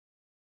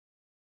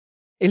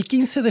El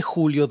 15 de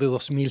julio de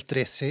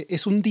 2013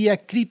 es un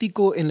día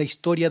crítico en la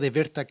historia de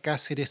Berta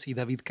Cáceres y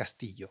David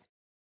Castillo.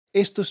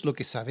 Esto es lo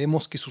que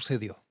sabemos que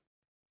sucedió.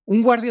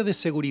 Un guardia de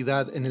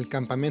seguridad en el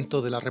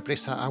campamento de la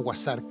represa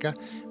Aguasarca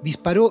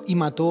disparó y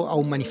mató a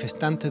un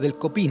manifestante del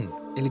COPIN,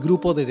 el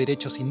grupo de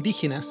derechos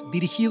indígenas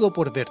dirigido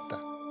por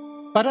Berta.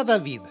 Para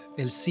David,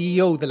 el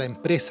CEO de la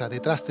empresa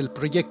detrás del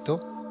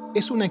proyecto,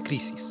 es una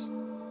crisis.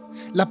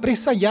 La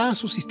presa ya ha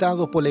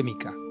suscitado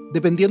polémica.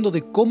 Dependiendo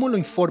de cómo lo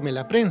informe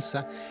la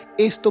prensa,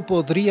 esto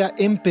podría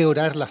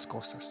empeorar las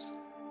cosas.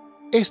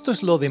 Esto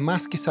es lo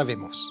demás que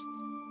sabemos.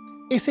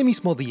 Ese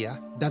mismo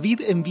día,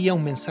 David envía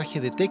un mensaje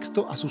de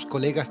texto a sus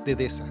colegas de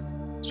DESA,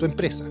 su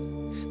empresa.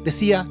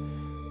 Decía,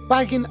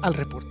 paguen al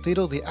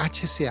reportero de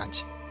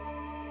HCH.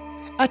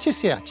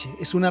 HCH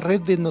es una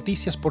red de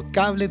noticias por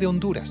cable de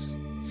Honduras.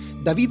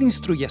 David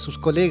instruye a sus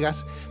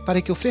colegas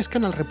para que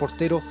ofrezcan al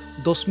reportero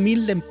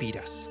 2.000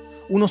 lempiras,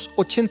 unos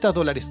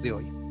 $80 de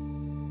hoy.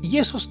 Y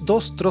esos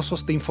 2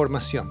 trozos de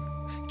información,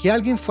 que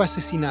alguien fue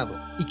asesinado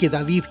y que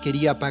David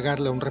quería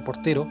pagarle a un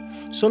reportero,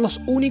 son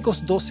los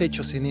únicos 2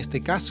 hechos en este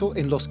caso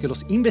en los que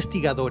los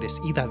investigadores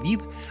y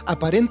David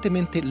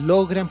aparentemente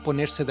logran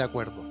ponerse de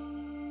acuerdo.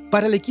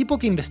 Para el equipo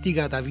que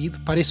investiga a David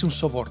parece un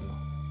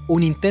soborno,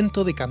 un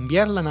intento de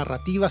cambiar la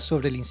narrativa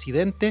sobre el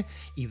incidente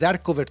y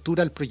dar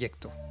cobertura al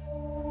proyecto.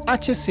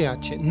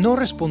 HCH no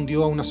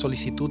respondió a una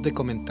solicitud de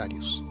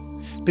comentarios,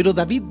 pero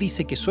David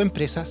dice que su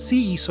empresa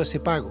sí hizo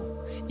ese pago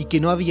y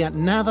que no había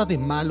nada de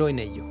malo en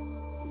ello.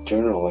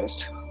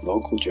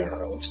 Local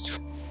journalists,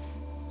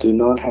 do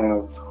not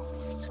have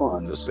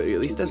funds. Los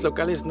periodistas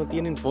locales no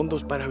tienen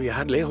fondos para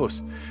viajar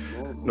lejos.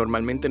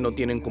 Normalmente no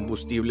tienen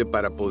combustible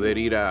para poder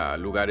ir a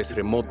lugares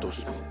remotos,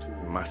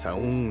 más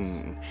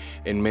aún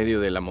en medio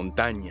de la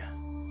montaña.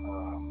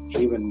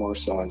 Even more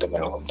so in the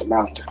middle of the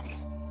mountain.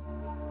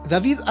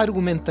 David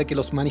argumenta que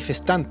los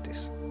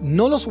manifestantes,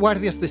 no los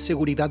guardias de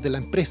seguridad de la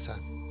empresa,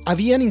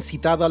 habían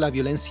incitado a la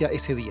violencia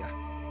ese día.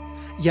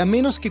 Y a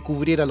menos que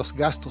cubriera los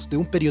gastos de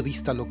un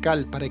periodista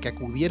local para que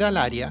acudiera al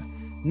área,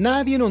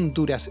 nadie en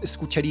Honduras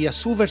escucharía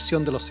su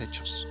versión de los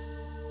hechos.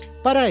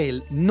 Para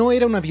él, no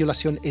era una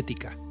violación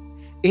ética,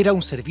 era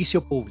un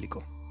servicio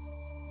público.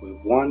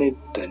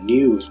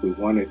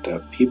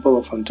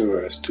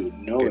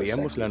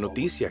 Queríamos la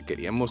noticia,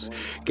 queríamos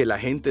que la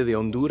gente de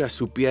Honduras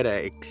supiera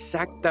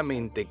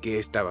exactamente qué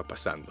estaba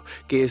pasando,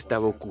 qué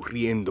estaba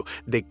ocurriendo,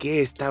 de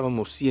qué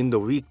estábamos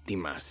siendo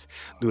víctimas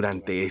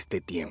durante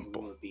este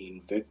tiempo.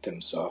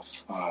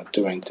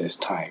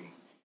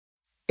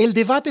 El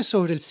debate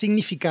sobre el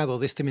significado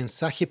de este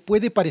mensaje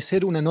puede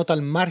parecer una nota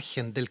al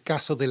margen del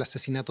caso del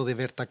asesinato de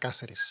Berta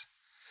Cáceres,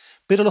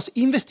 pero los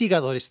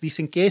investigadores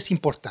dicen que es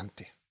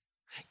importante,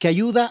 que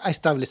ayuda a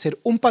establecer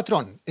un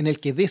patrón en el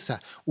que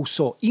DESA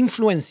usó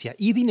influencia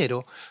y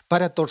dinero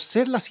para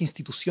torcer las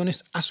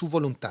instituciones a su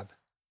voluntad.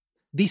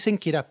 Dicen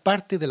que era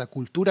parte de la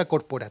cultura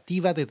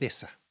corporativa de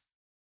DESA.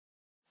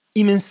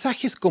 Y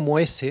mensajes como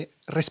ese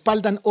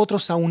respaldan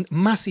otros aún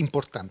más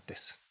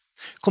importantes.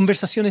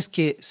 Conversaciones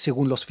que,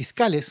 según los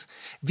fiscales,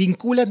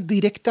 vinculan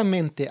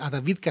directamente a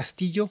David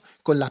Castillo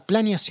con la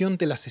planeación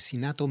del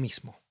asesinato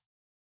mismo.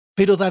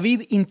 Pero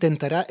David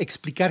intentará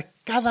explicar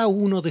cada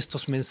uno de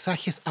estos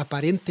mensajes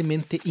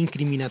aparentemente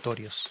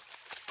incriminatorios.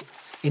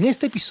 En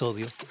este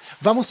episodio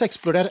vamos a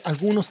explorar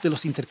algunos de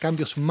los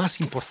intercambios más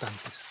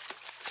importantes.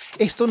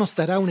 Esto nos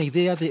dará una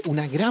idea de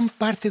una gran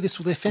parte de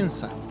su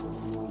defensa,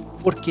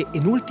 porque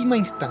en última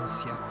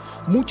instancia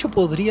mucho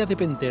podría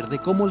depender de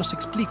cómo los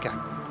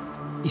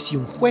explica y si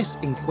un juez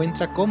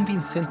encuentra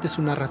convincente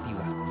su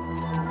narrativa.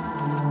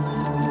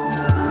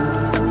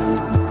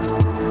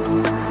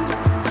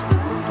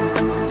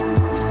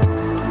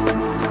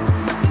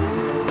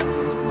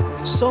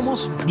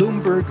 Somos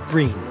Bloomberg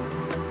Green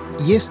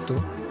y esto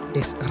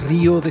es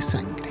Río de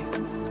Sangre.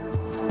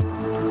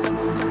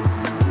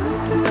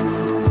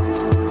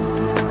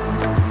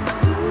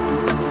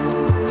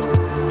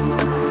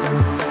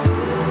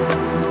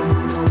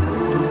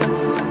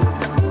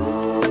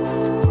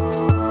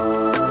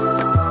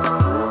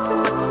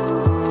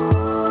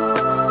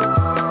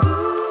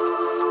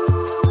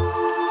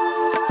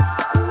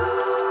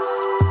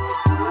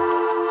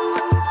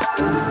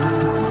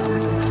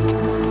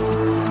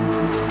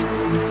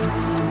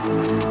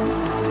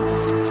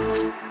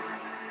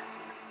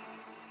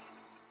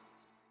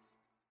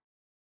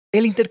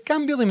 El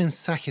intercambio de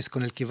mensajes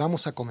con el que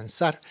vamos a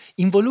comenzar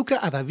involucra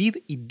a David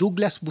y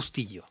Douglas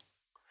Bustillo.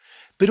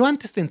 Pero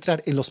antes de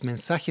entrar en los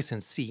mensajes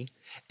en sí,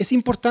 es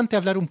importante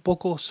hablar un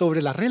poco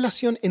sobre la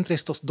relación entre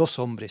estos 2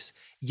 hombres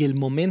y el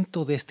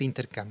momento de este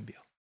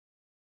intercambio.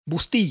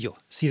 Bustillo,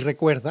 si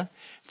recuerda,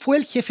 fue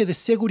el jefe de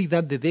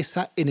seguridad de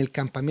DESA en el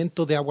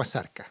campamento de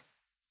Aguasarca.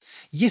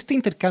 Y este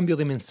intercambio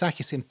de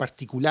mensajes en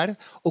particular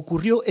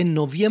ocurrió en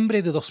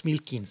noviembre de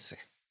 2015.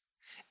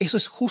 Eso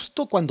es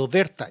justo cuando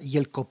Berta y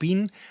el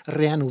COPIN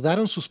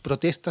reanudaron sus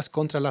protestas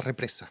contra la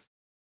represa.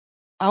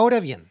 Ahora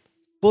bien,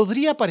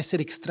 podría parecer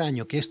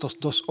extraño que estos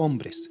 2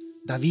 hombres,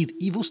 David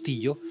y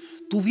Bustillo,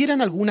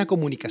 tuvieran alguna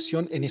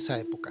comunicación en esa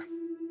época.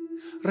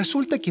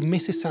 Resulta que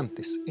meses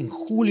antes, en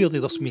julio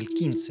de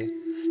 2015,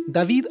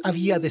 David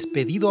había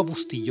despedido a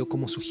Bustillo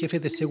como su jefe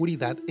de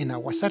seguridad en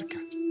Aguasarca,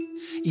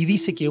 y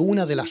dice que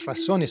una de las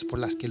razones por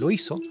las que lo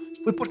hizo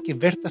fue porque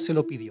Berta se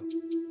lo pidió.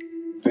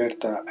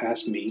 Berta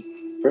asked me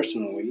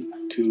personally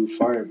to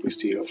fire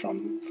Bustillo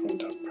from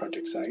the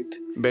project site.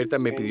 Berta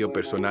me pidió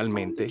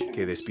personalmente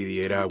que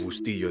despidiera a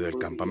Bustillo del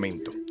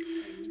campamento.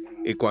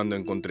 Y cuando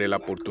encontré la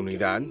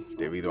oportunidad,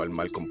 debido al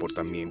mal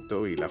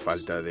comportamiento y la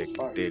falta de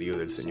criterio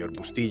del señor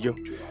Bustillo,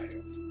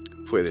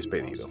 fue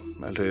despedido,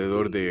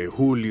 alrededor de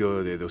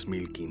julio de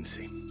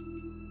 2015.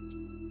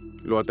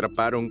 Lo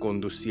atraparon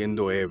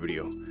conduciendo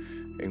ebrio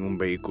en un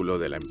vehículo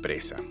de la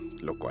empresa,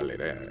 lo cual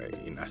era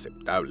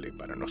inaceptable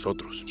para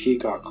nosotros. He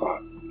got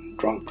caught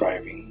drunk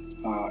driving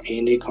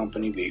in a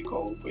company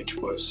vehicle, which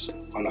was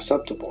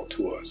unacceptable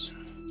to us.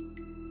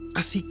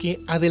 Así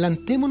que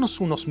adelantémonos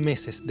unos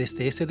meses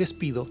desde ese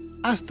despido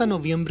hasta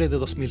noviembre de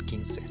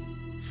 2015.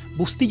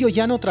 Bustillo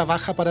ya no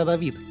trabaja para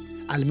David,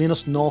 al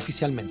menos no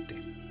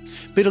oficialmente.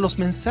 Pero los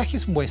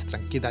mensajes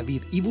muestran que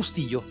David y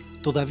Bustillo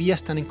todavía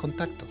están en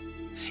contacto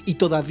y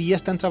todavía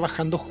están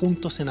trabajando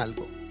juntos en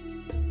algo.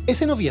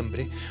 Ese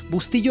noviembre,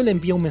 Bustillo le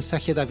envía un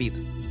mensaje a David,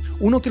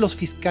 uno que los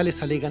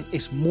fiscales alegan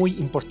es muy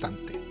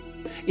importante.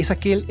 Es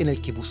aquel en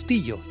el que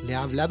Bustillo le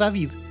habla a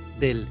David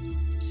del,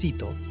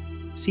 cito,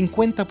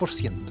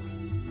 50%.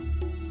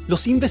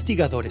 Los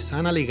investigadores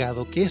han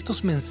alegado que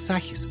estos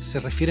mensajes se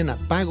refieren a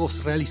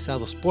pagos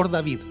realizados por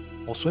David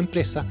o su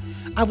empresa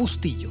a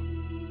Bustillo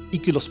y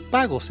que los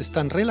pagos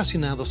están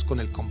relacionados con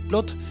el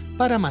complot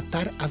para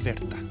matar a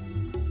Berta.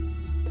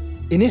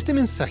 En este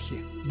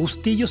mensaje,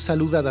 Bustillo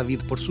saluda a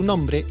David por su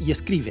nombre y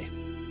escribe: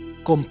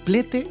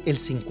 complete el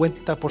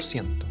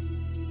 50%.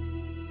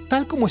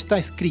 Tal como está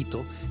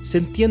escrito, se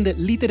entiende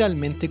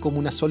literalmente como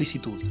una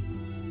solicitud.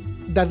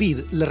 David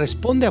le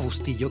responde a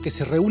Bustillo que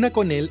se reúna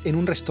con él en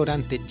un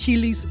restaurante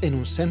Chili's en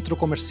un centro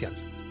comercial.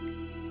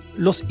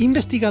 Los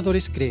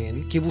investigadores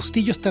creen que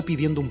Bustillo está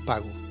pidiendo un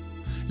pago,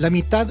 la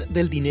mitad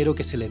del dinero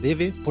que se le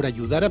debe por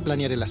ayudar a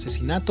planear el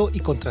asesinato y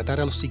contratar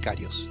a los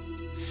sicarios.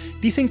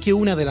 Dicen que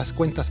una de las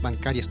cuentas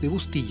bancarias de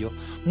Bustillo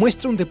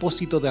muestra un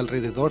depósito de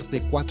alrededor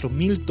de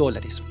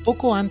 $4,000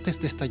 poco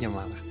antes de esta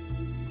llamada.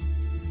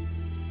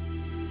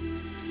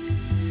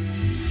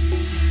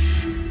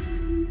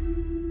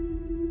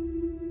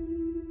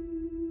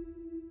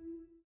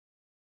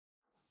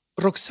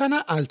 Roxana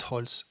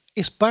Altholz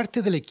es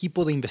parte del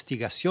equipo de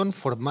investigación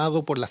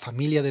formado por la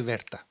familia de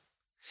Berta.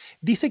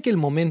 Dice que el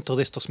momento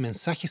de estos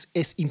mensajes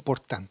es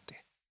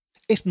importante.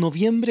 Es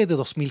noviembre de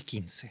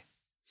 2015.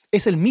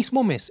 Es el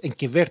mismo mes en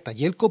que Berta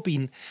y el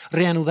Copín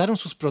reanudaron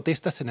sus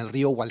protestas en el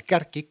río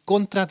Hualcarque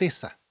contra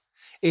Deza.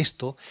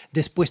 Esto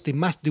después de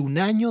más de un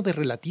año de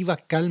relativa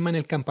calma en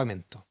el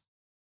campamento.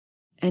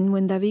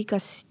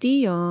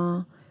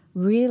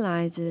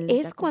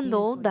 Es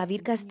cuando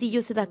David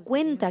Castillo se da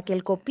cuenta que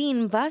el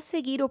Copín va a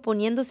seguir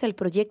oponiéndose al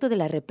proyecto de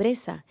la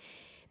represa.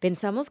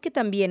 Pensamos que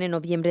también en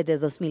noviembre de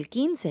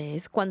 2015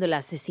 es cuando el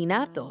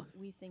asesinato,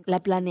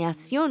 la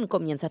planeación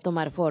comienza a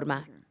tomar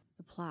forma.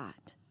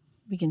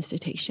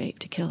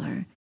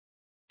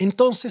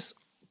 Entonces,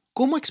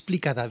 ¿cómo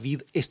explica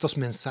David estos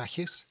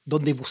mensajes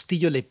donde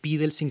Bustillo le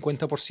pide el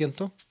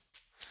 50%?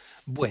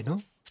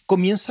 Bueno,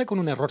 comienza con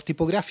un error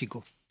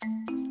tipográfico.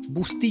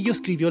 Bustillo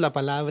escribió la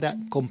palabra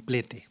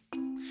complete.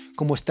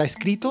 Como está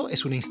escrito,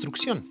 es una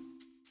instrucción.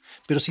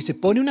 Pero si se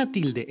pone una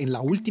tilde en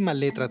la última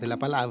letra de la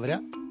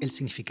palabra, el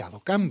significado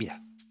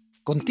cambia.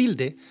 Con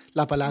tilde,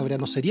 la palabra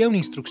no sería una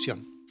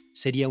instrucción,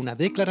 sería una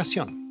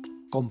declaración.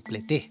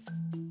 Completé.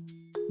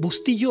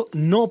 Bustillo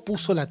no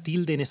puso la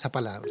tilde en esa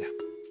palabra.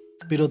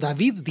 Pero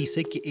David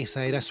dice que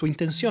esa era su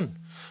intención,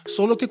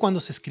 solo que cuando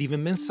se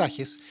escriben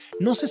mensajes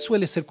no se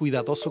suele ser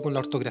cuidadoso con la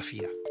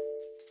ortografía.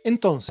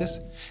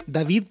 Entonces,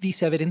 David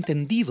dice haber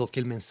entendido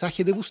que el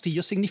mensaje de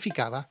Bustillo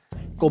significaba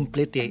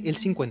completé el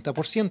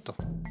 50%.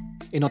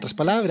 En otras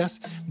palabras,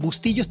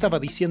 Bustillo estaba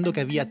diciendo que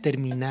había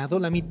terminado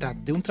la mitad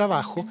de un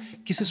trabajo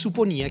que se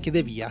suponía que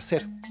debía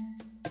hacer.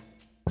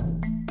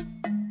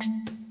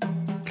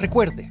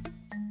 Recuerde,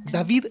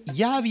 David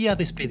ya había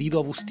despedido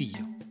a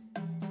Bustillo,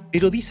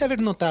 pero dice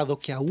haber notado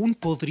que aún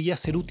podría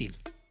ser útil.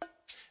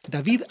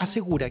 David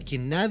asegura que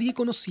nadie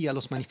conocía a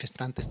los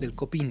manifestantes del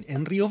Copín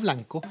en Río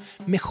Blanco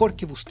mejor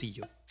que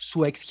Bustillo,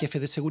 su ex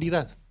jefe de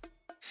seguridad.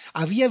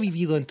 Había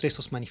vivido entre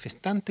esos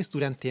manifestantes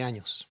durante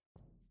años.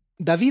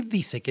 David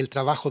dice que el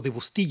trabajo de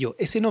Bustillo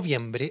ese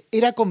noviembre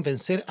era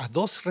convencer a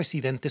 2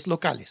 residentes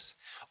locales,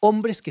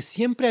 hombres que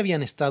siempre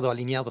habían estado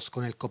alineados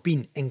con el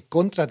Copín en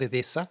contra de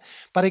Deza,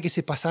 para que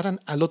se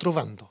pasaran al otro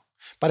bando,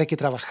 para que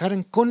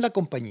trabajaran con la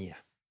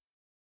compañía.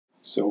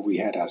 So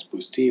we had asked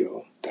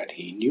Bustillo that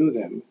he knew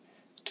them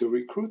to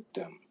recruit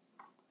them.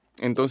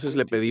 Entonces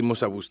le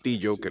pedimos a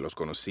Bustillo, que los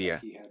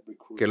conocía,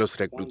 que los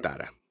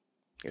reclutara.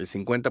 El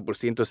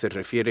 50% se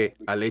refiere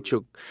al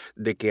hecho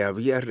de que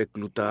había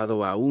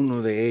reclutado a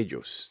uno de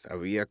ellos,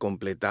 había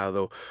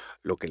completado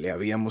lo que le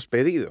habíamos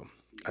pedido,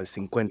 al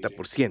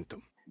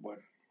 50%. But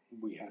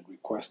we had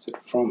requested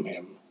from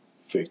him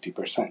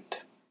 50%.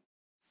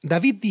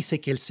 David dice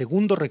que el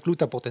segundo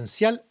recluta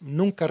potencial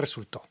nunca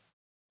resultó.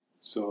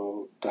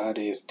 So That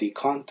is the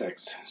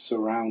context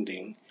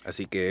surrounding.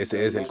 Así que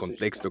ese es el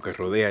contexto que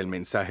rodea el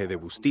mensaje de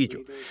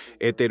Bustillo.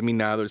 He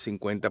terminado el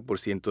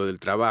 50% del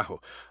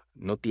trabajo.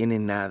 No tiene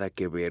nada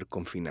que ver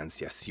con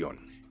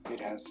financiación.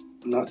 It has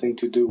nothing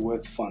to do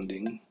with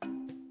funding.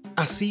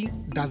 Así,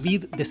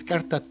 David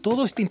descarta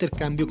todo este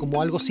intercambio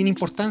como algo sin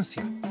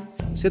importancia.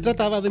 Se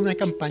trataba de una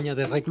campaña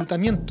de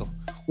reclutamiento,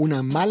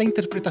 una mala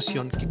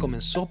interpretación que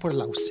comenzó por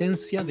la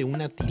ausencia de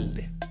una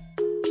tilde.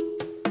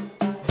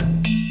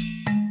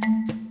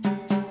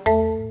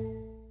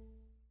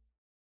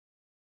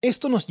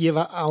 Esto nos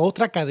lleva a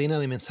otra cadena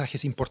de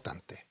mensajes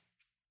importante.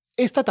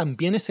 Esta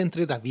también es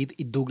entre David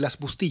y Douglas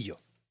Bustillo.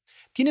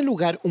 Tiene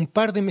lugar un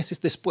par de meses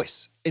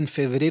después, en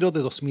febrero de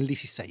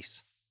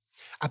 2016.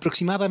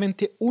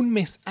 Aproximadamente un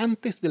mes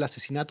antes del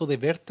asesinato de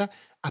Berta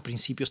a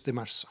principios de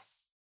marzo.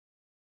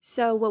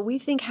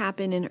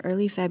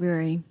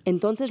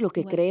 Entonces lo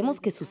que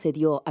creemos que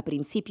sucedió a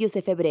principios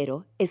de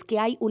febrero es que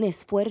hay un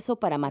esfuerzo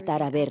para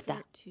matar a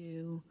Berta.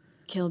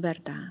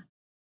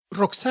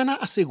 Roxana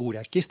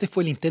asegura que este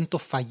fue el intento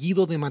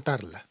fallido de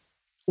matarla.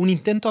 Un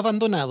intento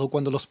abandonado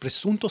cuando los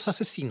presuntos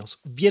asesinos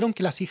vieron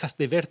que las hijas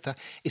de Berta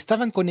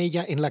estaban con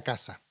ella en la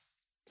casa.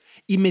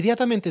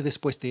 Inmediatamente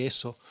después de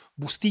eso,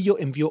 Bustillo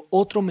envió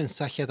otro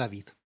mensaje a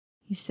David.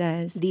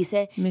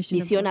 Dice,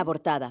 misión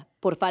abortada,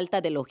 por falta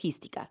de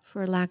logística.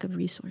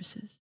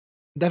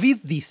 David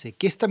dice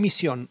que esta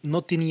misión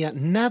no tenía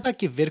nada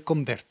que ver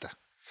con Berta.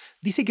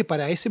 Dice que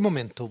para ese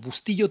momento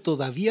Bustillo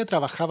todavía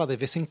trabajaba de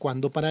vez en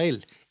cuando para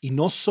él, y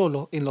no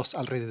solo en los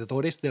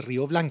alrededores de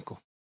Río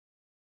Blanco.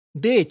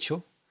 De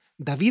hecho,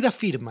 David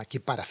afirma que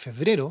para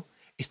febrero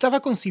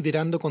estaba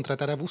considerando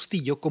contratar a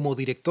Bustillo como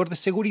director de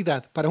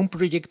seguridad para un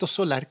proyecto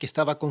solar que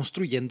estaba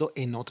construyendo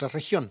en otra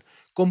región,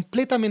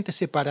 completamente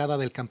separada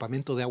del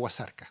campamento de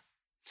Aguasarca.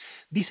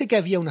 Dice que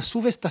había una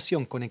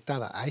subestación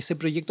conectada a ese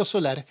proyecto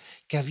solar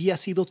que había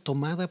sido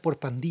tomada por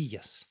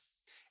pandillas.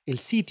 El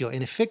sitio,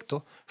 en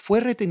efecto, fue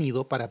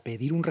retenido para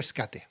pedir un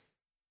rescate.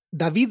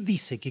 David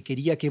dice que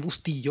quería que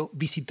Bustillo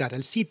visitara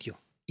el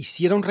sitio,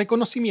 hiciera un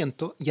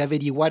reconocimiento y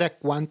averiguara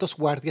cuántos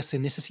guardias se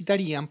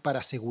necesitarían para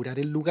asegurar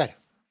el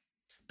lugar.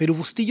 Pero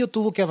Bustillo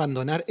tuvo que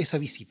abandonar esa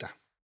visita.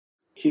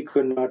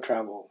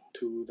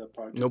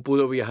 No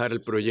pudo viajar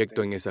al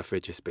proyecto en esa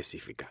fecha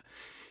específica.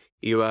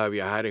 Iba a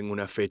viajar en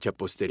una fecha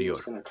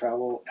posterior.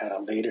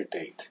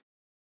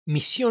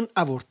 Misión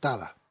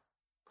abortada.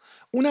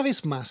 Una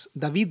vez más,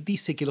 David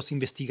dice que los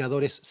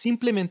investigadores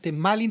simplemente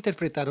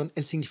malinterpretaron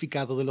el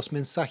significado de los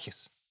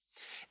mensajes.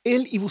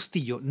 Él y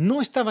Bustillo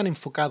no estaban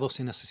enfocados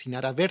en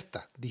asesinar a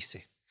Berta,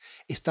 dice.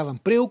 Estaban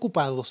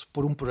preocupados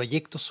por un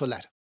proyecto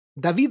solar.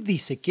 David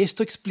dice que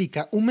esto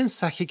explica un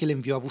mensaje que le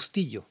envió a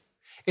Bustillo.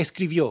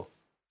 Escribió,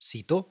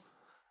 cito,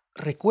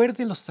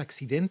 «Recuerde los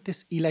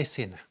accidentes y la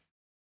escena».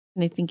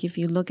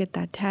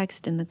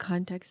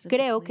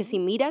 Creo que si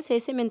miras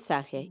ese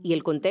mensaje y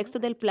el contexto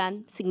del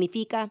plan,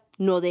 significa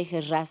no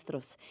dejes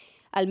rastros.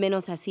 Al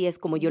menos así es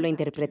como yo lo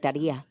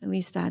interpretaría.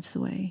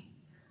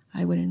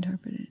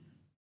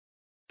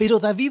 Pero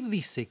David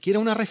dice que era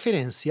una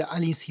referencia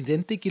al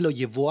incidente que lo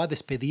llevó a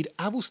despedir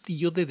a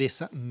Bustillo de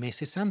Deza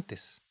meses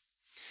antes.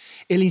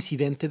 El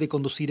incidente de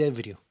conducir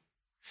ebrio.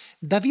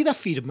 David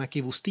afirma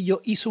que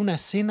Bustillo hizo una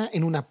escena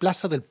en una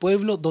plaza del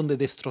pueblo donde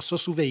destrozó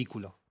su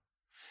vehículo.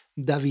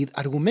 David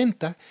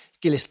argumenta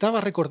que le estaba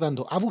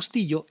recordando a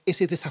Bustillo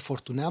ese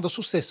desafortunado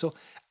suceso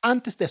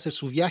antes de hacer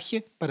su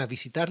viaje para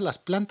visitar las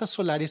plantas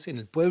solares en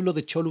el pueblo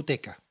de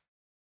Choluteca.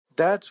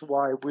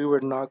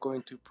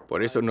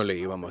 Por eso no le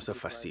íbamos a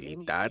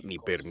facilitar ni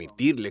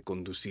permitirle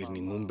conducir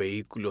ningún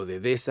vehículo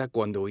de Deza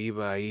cuando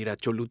iba a ir a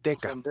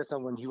Choluteca.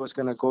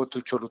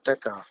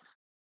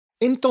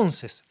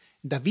 Entonces,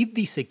 David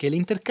dice que el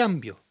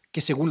intercambio,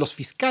 que según los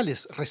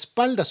fiscales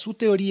respalda su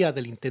teoría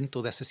del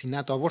intento de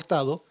asesinato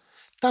abortado,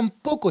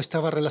 tampoco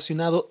estaba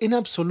relacionado en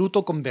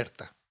absoluto con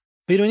Berta.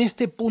 Pero en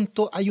este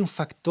punto hay un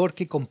factor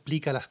que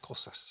complica las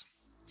cosas.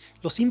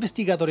 Los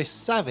investigadores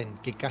saben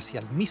que casi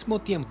al mismo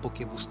tiempo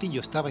que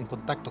Bustillo estaba en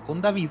contacto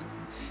con David,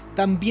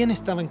 también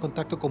estaba en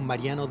contacto con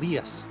Mariano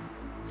Díaz.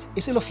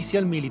 Es el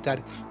oficial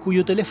militar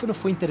cuyo teléfono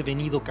fue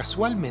intervenido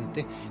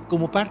casualmente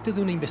como parte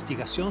de una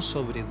investigación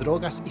sobre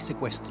drogas y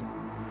secuestro.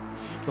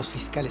 Los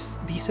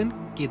fiscales dicen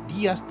que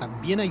Díaz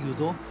también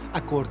ayudó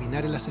a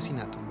coordinar el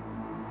asesinato.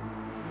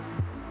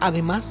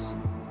 Además,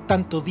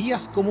 tanto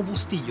Díaz como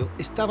Bustillo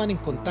estaban en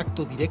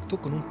contacto directo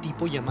con un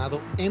tipo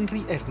llamado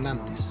Henry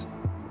Hernández.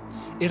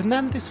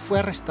 Hernández fue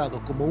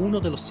arrestado como uno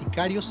de los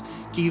sicarios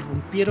que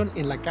irrumpieron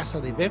en la casa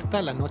de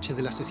Berta la noche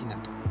del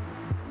asesinato.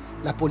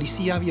 La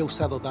policía había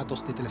usado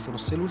datos de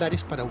teléfonos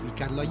celulares para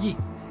ubicarlo allí,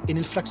 en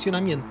el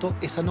fraccionamiento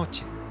esa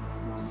noche.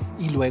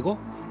 Y luego,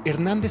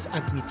 Hernández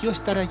admitió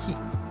estar allí.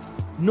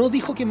 No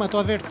dijo que mató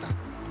a Berta.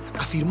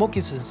 Afirmó que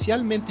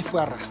esencialmente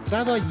fue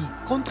arrastrado allí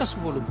contra su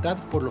voluntad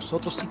por los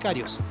otros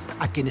sicarios,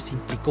 a quienes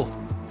implicó.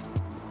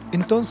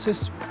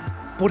 Entonces,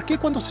 ¿por qué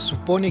cuando se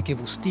supone que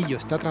Bustillo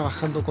está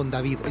trabajando con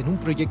David en un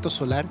proyecto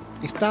solar,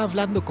 está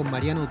hablando con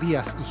Mariano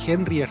Díaz y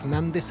Henry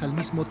Hernández al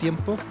mismo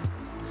tiempo?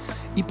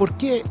 ¿Y por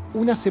qué,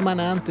 una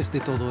semana antes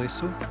de todo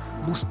eso,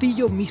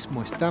 ¿Bustillo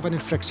mismo estaba en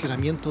el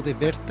fraccionamiento de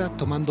Berta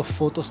tomando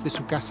fotos de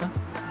su casa?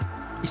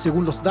 Y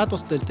según los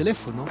datos del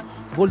teléfono,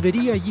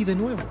 volvería allí de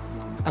nuevo,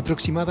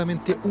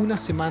 aproximadamente una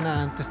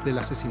semana antes del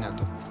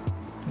asesinato.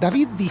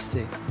 David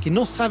dice que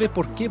no sabe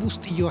por qué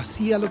Bustillo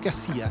hacía lo que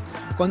hacía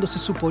cuando se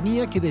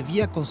suponía que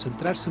debía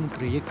concentrarse en un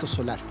proyecto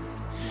solar.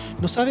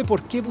 No sabe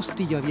por qué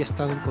Bustillo había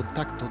estado en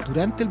contacto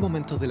durante el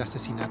momento del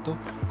asesinato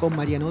con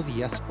Mariano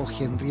Díaz o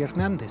Henry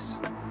Hernández.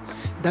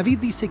 David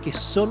dice que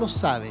solo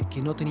sabe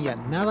que no tenía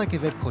nada que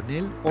ver con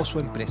él o su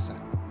empresa.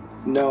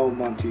 No,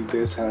 Monty,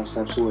 this has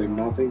absolutely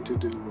nothing to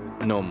do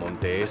with... No,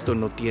 Monte, esto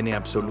no tiene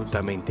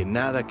absolutamente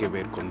nada que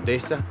ver con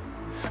DESA.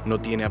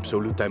 No tiene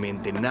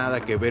absolutamente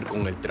nada que ver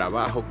con el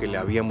trabajo que le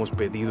habíamos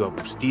pedido a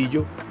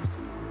Bustillo.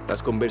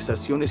 Las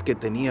conversaciones que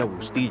tenía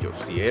Bustillo,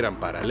 si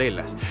eran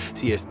paralelas,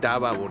 si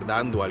estaba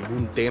abordando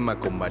algún tema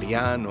con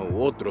Mariano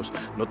u otros,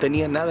 no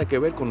tenía nada que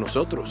ver con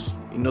nosotros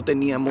y no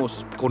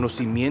teníamos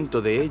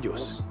conocimiento de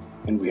ellos.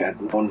 And we had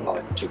no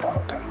knowledge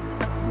about that.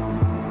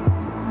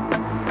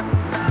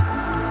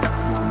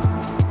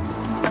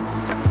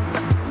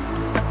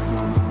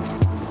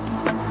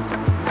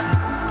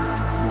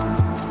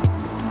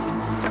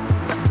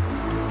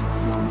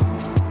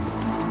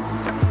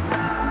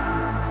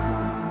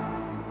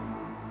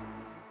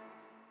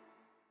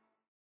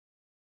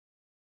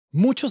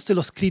 Muchos de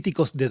los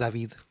críticos de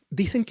David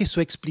dicen que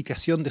su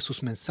explicación de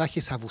sus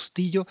mensajes a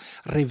Bustillo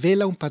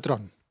revela un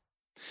patrón.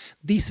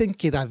 Dicen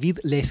que David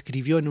le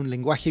escribió en un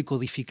lenguaje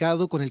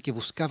codificado con el que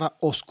buscaba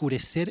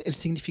oscurecer el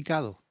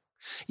significado.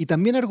 Y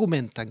también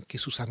argumentan que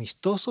sus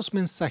amistosos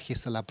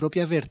mensajes a la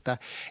propia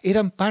Berta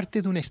eran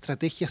parte de una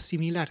estrategia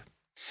similar,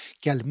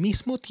 que al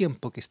mismo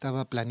tiempo que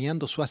estaba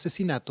planeando su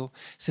asesinato,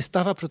 se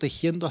estaba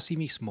protegiendo a sí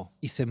mismo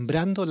y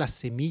sembrando las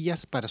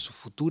semillas para su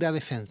futura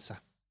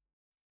defensa.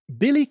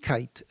 Billy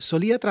Kite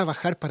solía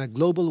trabajar para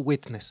Global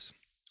Witness,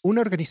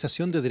 una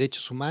organización de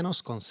derechos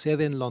humanos con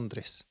sede en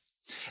Londres.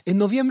 En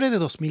noviembre de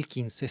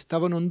 2015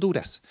 estaba en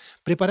Honduras,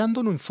 preparando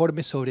un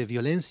informe sobre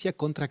violencia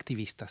contra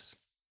activistas.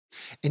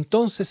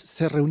 Entonces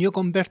se reunió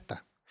con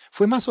Berta.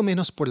 Fue más o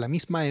menos por la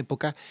misma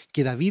época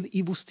que David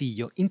y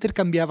Bustillo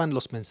intercambiaban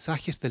los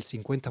mensajes del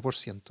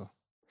 50%.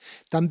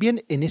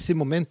 También en ese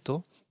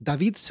momento,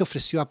 David se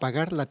ofreció a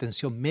pagar la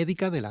atención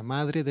médica de la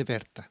madre de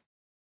Berta.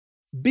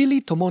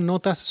 Billy tomó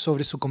notas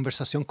sobre su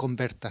conversación con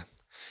Berta.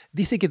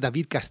 Dice que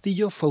David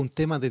Castillo fue un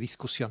tema de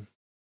discusión.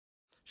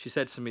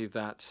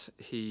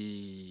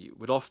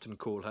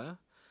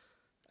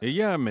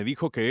 Ella me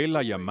dijo que él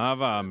la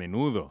llamaba a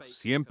menudo,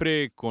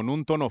 siempre con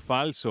un tono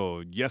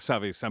falso, ya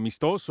sabes,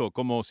 amistoso,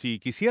 como si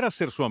quisiera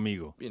ser su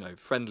amigo.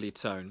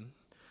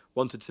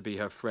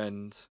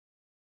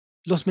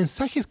 Los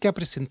mensajes que ha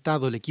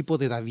presentado el equipo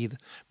de David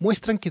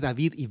muestran que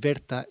David y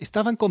Berta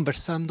estaban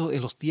conversando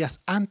en los días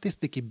antes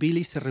de que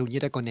Billy se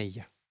reuniera con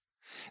ella.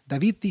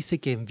 David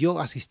dice que envió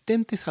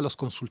asistentes a los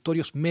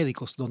consultorios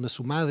médicos donde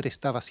su madre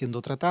estaba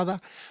siendo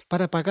tratada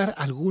para pagar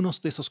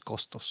algunos de esos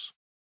costos.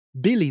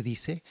 Billy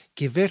dice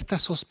que Berta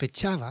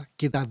sospechaba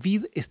que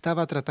David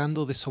estaba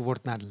tratando de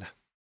sobornarla.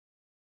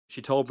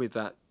 She told me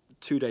that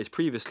 2 days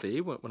previously,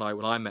 when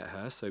I met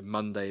her, so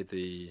Monday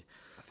I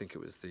think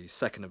it was the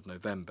 2nd of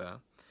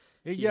November.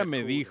 Ella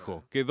me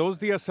dijo que 2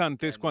 días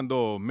antes,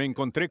 cuando me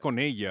encontré con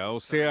ella, o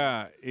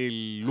sea,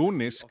 el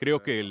lunes,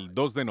 creo que el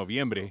 2 de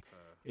noviembre,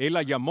 él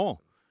la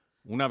llamó.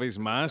 Una vez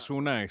más,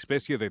 una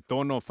especie de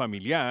tono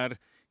familiar,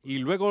 y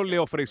luego le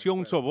ofreció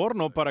un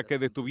soborno para que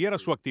detuviera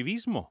su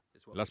activismo.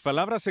 Las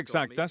palabras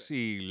exactas,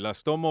 y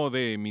las tomo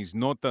de mis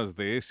notas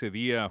de ese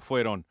día,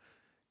 fueron: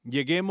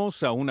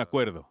 lleguemos a un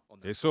acuerdo.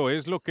 Eso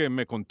es lo que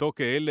me contó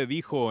que él le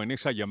dijo en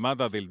esa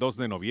llamada del 2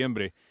 de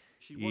noviembre.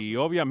 Y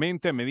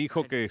obviamente me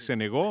dijo que se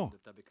negó.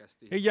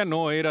 Ella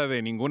no era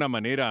de ninguna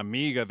manera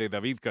amiga de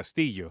David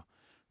Castillo.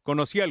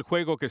 Conocía el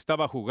juego que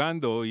estaba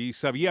jugando y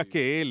sabía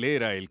que él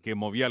era el que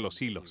movía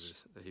los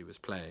hilos.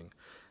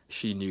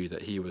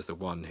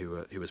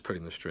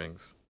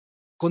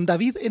 Con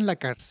David en la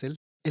cárcel,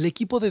 el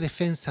equipo de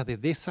defensa de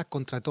DESA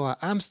contrató a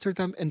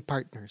Amsterdam &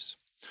 Partners,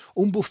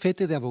 un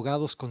bufete de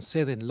abogados con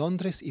sede en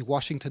Londres y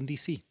Washington,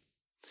 D.C.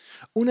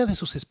 Una de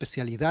sus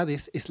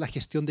especialidades es la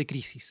gestión de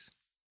crisis.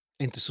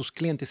 Entre sus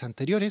clientes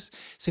anteriores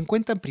se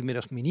encuentran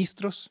primeros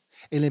ministros,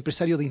 el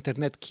empresario de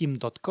Internet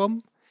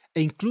Kim.com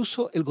e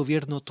incluso el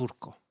gobierno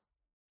turco.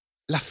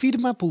 La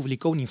firma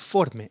publicó un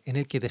informe en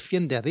el que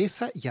defiende a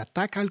DESA y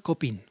ataca al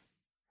COPIN.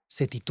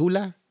 Se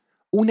titula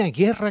Una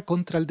guerra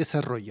contra el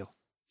desarrollo,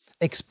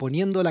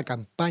 exponiendo la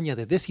campaña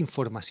de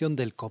desinformación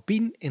del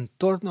COPIN en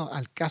torno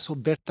al caso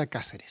Berta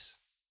Cáceres.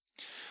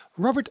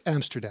 Robert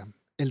Amsterdam,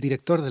 el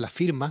director de la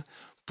firma,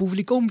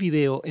 publicó un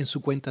video en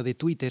su cuenta de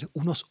Twitter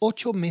unos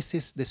 8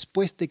 meses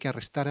después de que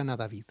arrestaran a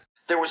David.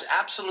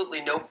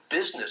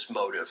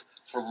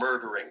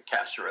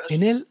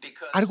 En él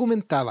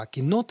argumentaba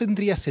que no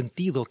tendría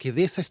sentido que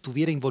DESA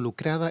estuviera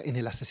involucrada en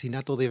el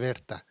asesinato de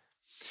Berta.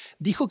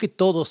 Dijo que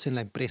todos en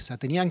la empresa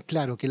tenían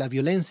claro que la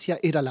violencia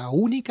era la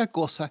única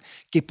cosa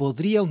que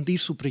podría hundir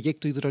su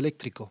proyecto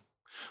hidroeléctrico,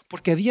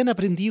 porque habían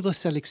aprendido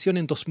esa lección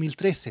en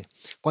 2013,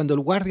 cuando el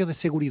guardia de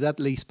seguridad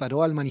le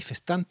disparó al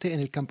manifestante en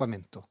el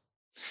campamento.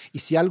 Y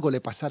si algo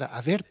le pasara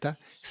a Berta,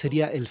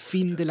 sería el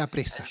fin de la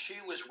presa.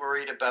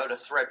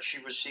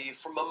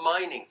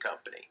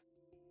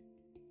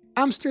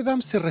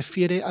 Ámsterdam se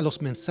refiere a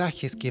los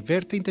mensajes que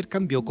Berta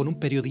intercambió con un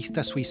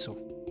periodista suizo.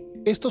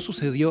 Esto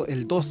sucedió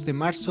el 2 de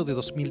marzo de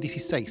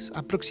 2016,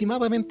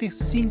 aproximadamente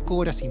 5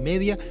 horas y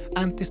media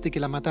antes de que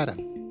la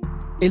mataran.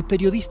 El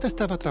periodista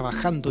estaba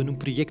trabajando en un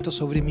proyecto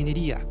sobre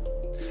minería.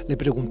 Le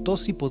preguntó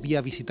si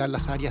podía visitar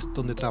las áreas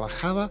donde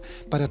trabajaba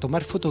para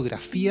tomar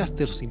fotografías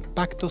de los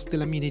impactos de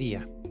la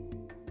minería.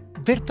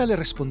 Berta le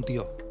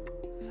respondió: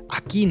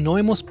 «Aquí no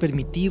hemos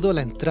permitido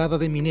la entrada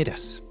de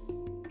mineras».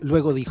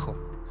 Luego dijo: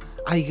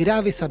 «Hay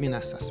graves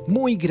amenazas,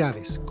 muy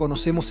graves,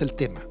 conocemos el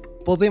tema,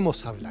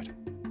 podemos hablar».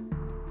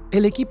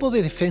 El equipo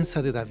de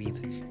defensa de David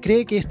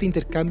cree que este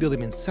intercambio de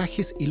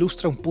mensajes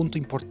ilustra un punto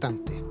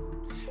importante.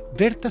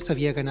 Berta se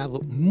había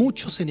ganado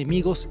muchos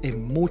enemigos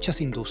en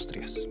muchas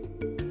industrias.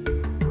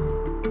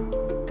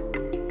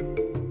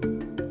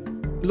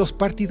 Los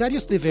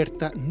partidarios de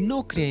Berta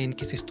no creen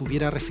que se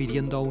estuviera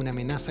refiriendo a una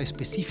amenaza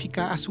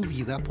específica a su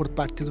vida por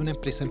parte de una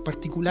empresa en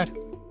particular.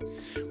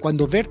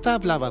 Cuando Berta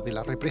hablaba de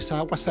la represa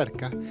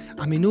Aguasarca,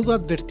 a menudo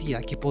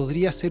advertía que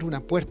podría ser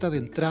una puerta de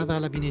entrada a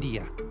la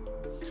minería.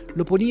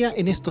 Lo ponía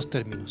en estos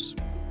términos: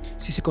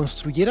 si se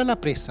construyera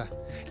la presa,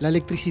 la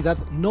electricidad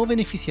no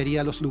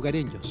beneficiaría a los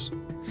lugareños.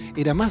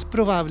 Era más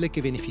probable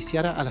que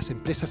beneficiara a las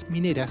empresas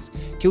mineras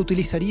que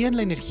utilizarían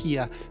la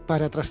energía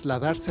para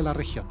trasladarse a la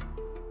región.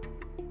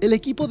 El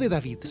equipo de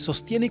David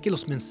sostiene que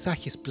los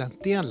mensajes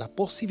plantean la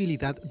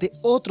posibilidad de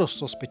otros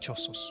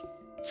sospechosos.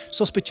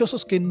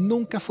 Sospechosos que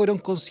nunca fueron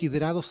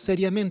considerados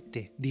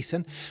seriamente,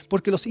 dicen,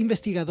 porque los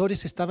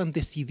investigadores estaban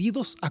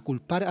decididos a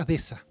culpar a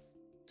DESA.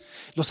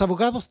 Los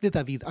abogados de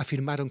David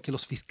afirmaron que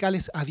los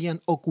fiscales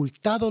habían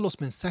ocultado los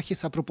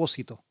mensajes a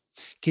propósito,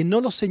 que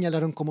no los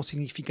señalaron como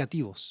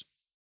significativos.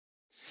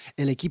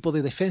 El equipo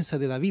de defensa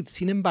de David,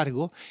 sin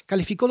embargo,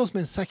 calificó los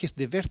mensajes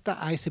de Berta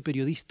a ese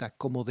periodista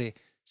como de,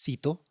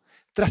 cito,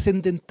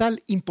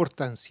 trascendental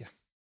importancia.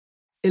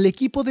 El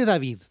equipo de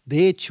David,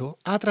 de hecho,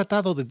 ha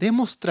tratado de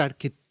demostrar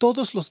que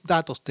todos los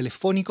datos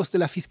telefónicos de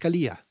la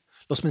fiscalía,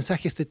 los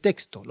mensajes de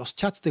texto, los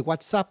chats de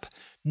WhatsApp,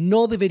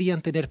 no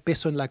deberían tener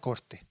peso en la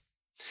corte.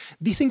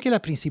 Dicen que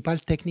la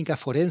principal técnica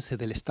forense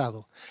del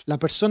Estado, la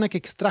persona que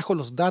extrajo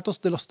los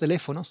datos de los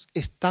teléfonos,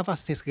 estaba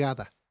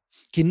sesgada,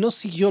 que no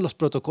siguió los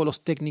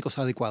protocolos técnicos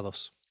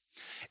adecuados.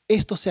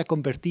 Esto se ha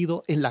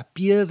convertido en la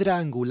piedra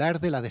angular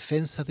de la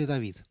defensa de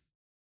David.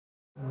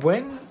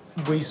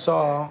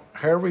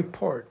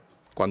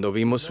 Cuando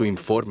vimos su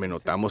informe,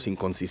 notamos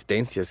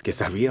inconsistencias que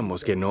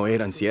sabíamos que no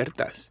eran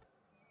ciertas.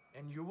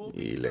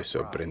 Y les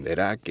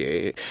sorprenderá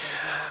que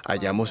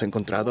hayamos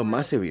encontrado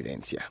más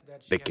evidencia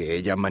de que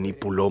ella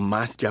manipuló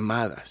más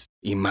llamadas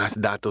y más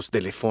datos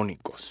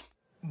telefónicos.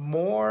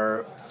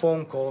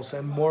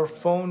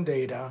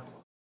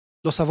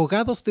 Los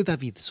abogados de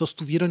David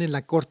sostuvieron en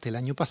la corte el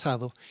año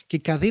pasado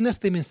que cadenas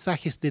de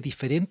mensajes de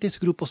diferentes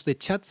grupos de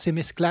chat se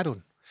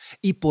mezclaron,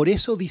 y por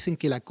eso dicen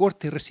que la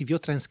corte recibió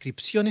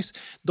transcripciones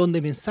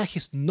donde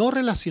mensajes no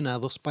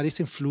relacionados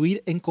parecen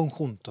fluir en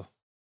conjunto.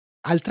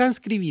 Al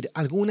transcribir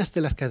algunas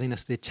de las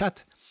cadenas de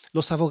chat,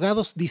 los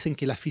abogados dicen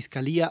que la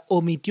fiscalía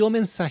omitió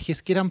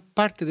mensajes que eran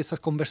parte de esas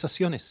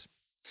conversaciones.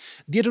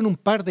 Dieron un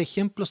par de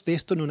ejemplos de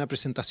esto en una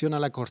presentación a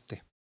la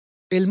corte.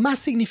 El más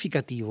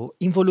significativo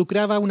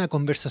involucraba una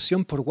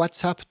conversación por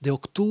WhatsApp de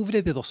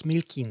octubre de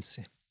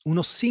 2015,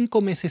 unos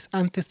 5 meses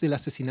antes del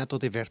asesinato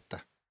de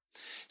Berta.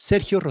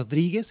 Sergio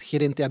Rodríguez,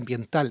 gerente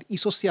ambiental y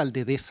social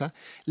de DESA,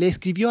 le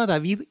escribió a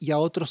David y a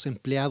otros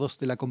empleados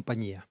de la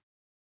compañía.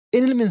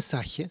 En el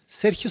mensaje,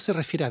 Sergio se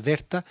refiere a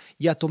Berta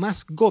y a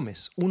Tomás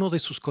Gómez, uno de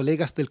sus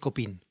colegas del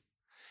COPIN.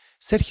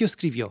 Sergio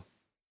escribió: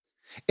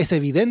 «Es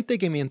evidente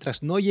que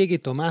mientras no llegue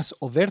Tomás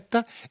o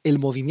Berta, el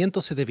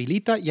movimiento se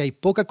debilita y hay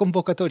poca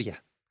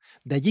convocatoria.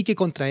 De allí que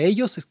contra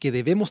ellos es que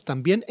debemos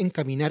también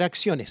encaminar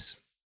acciones».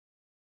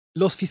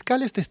 Los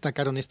fiscales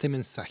destacaron este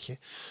mensaje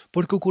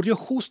porque ocurrió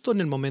justo en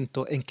el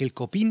momento en que el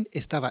COPIN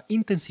estaba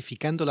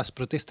intensificando las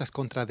protestas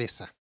contra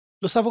DESA.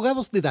 Los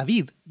abogados de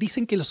David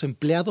dicen que los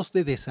empleados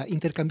de DESA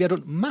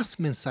intercambiaron más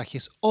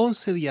mensajes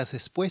 11 días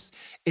después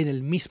en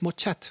el mismo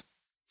chat.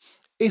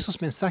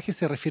 Esos mensajes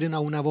se refieren a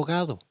un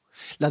abogado.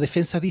 La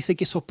defensa dice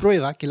que eso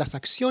prueba que las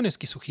acciones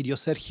que sugirió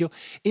Sergio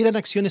eran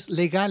acciones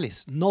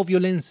legales, no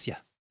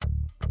violencia.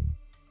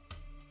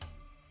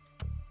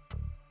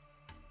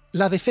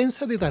 La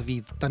defensa de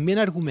David también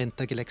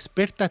argumenta que la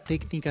experta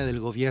técnica del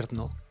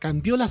gobierno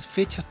cambió las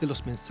fechas de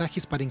los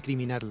mensajes para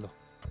incriminarlo.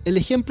 El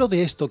ejemplo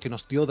de esto que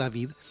nos dio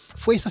David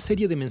fue esa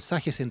serie de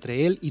mensajes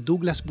entre él y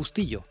Douglas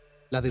Bustillo,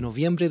 la de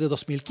noviembre de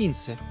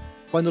 2015,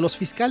 cuando los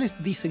fiscales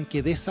dicen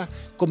que DESA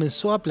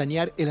comenzó a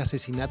planear el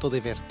asesinato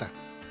de Berta.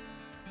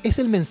 Es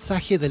el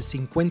mensaje del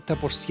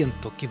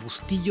 50% que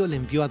Bustillo le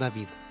envió a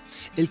David,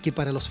 el que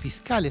para los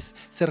fiscales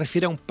se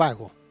refiere a un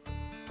pago.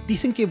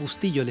 Dicen que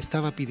Bustillo le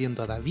estaba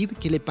pidiendo a David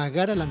que le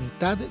pagara la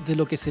mitad de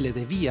lo que se le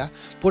debía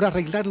por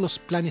arreglar los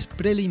planes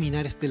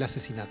preliminares del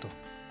asesinato.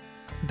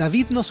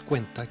 David nos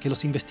cuenta que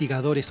los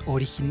investigadores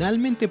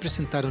originalmente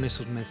presentaron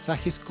esos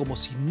mensajes como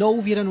si no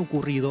hubieran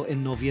ocurrido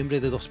en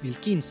noviembre de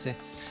 2015,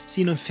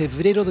 sino en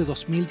febrero de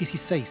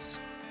 2016.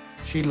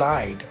 She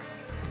lied.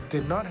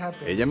 Did not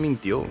happen Ella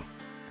mintió.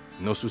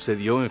 No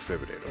sucedió en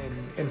febrero.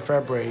 in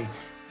February.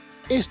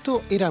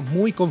 Esto era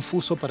muy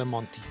confuso para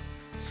Monty.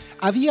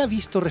 Había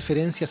visto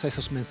referencias a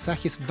esos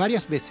mensajes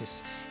varias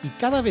veces y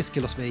cada vez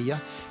que los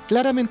veía,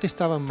 claramente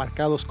estaban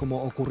marcados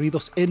como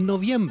ocurridos en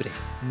noviembre,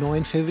 no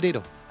en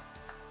febrero.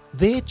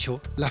 De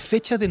hecho, la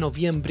fecha de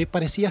noviembre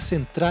parecía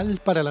central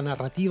para la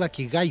narrativa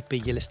que Gaipe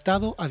y el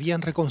Estado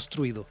habían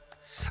reconstruido.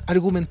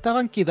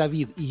 Argumentaban que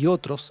David y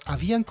otros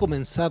habían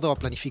comenzado a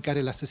planificar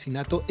el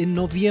asesinato en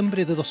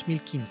noviembre de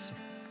 2015.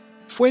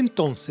 Fue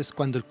entonces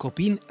cuando el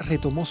COPIN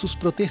retomó sus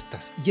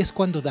protestas y es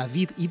cuando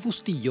David y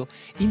Bustillo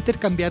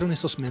intercambiaron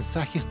esos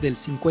mensajes del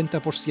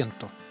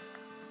 50%.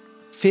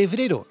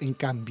 Febrero, en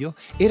cambio,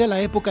 era la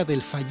época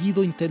del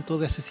fallido intento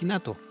de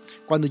asesinato,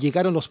 cuando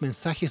llegaron los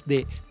mensajes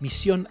de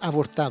misión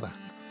abortada.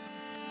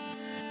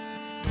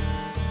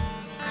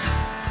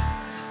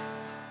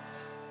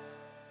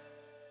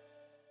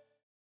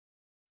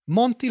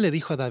 Monty le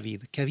dijo a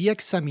David que había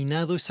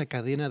examinado esa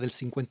cadena del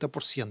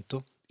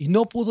 50% y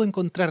no pudo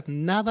encontrar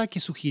nada que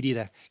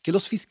sugiriera que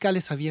los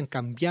fiscales habían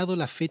cambiado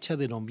la fecha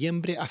de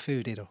noviembre a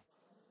febrero.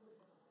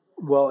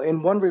 Well, in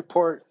one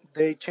report,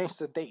 they changed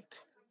the date.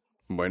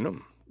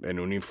 Bueno, en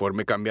un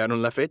informe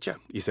cambiaron la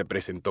fecha y se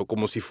presentó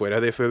como si fuera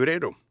de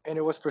febrero. And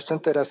it was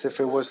presented as if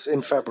it was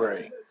in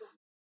February.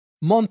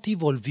 Monty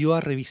volvió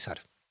a revisar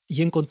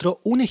y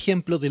encontró un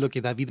ejemplo de lo que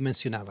David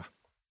mencionaba.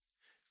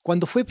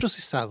 Cuando fue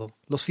procesado,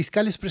 los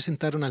fiscales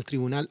presentaron al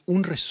tribunal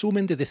un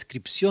resumen de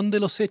descripción de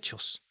los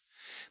hechos.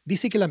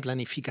 Dice que la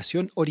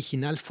planificación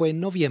original fue en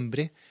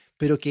noviembre,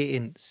 pero que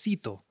en,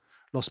 cito,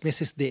 los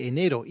meses de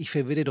enero y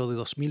febrero de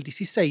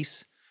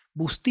 2016,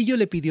 Bustillo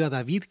le pidió a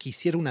David que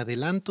hiciera un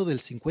adelanto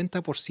del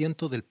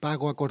 50% del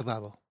pago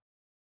acordado.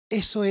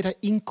 Eso era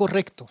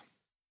incorrecto.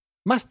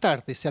 Más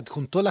tarde se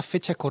adjuntó la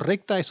fecha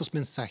correcta a esos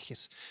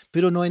mensajes,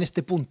 pero no en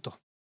este punto.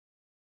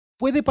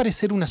 Puede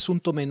parecer un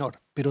asunto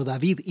menor, pero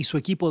David y su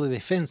equipo de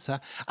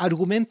defensa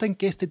argumentan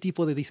que este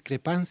tipo de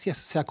discrepancias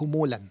se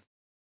acumulan.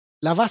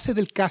 La base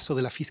del caso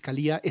de la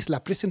Fiscalía es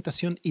la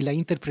presentación y la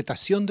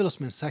interpretación de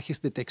los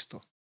mensajes de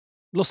texto.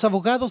 Los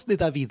abogados de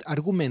David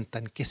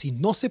argumentan que si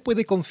no se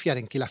puede confiar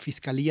en que la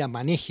Fiscalía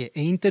maneje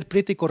e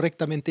interprete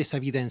correctamente esa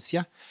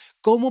evidencia,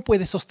 ¿cómo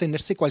puede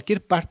sostenerse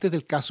cualquier parte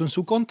del caso en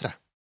su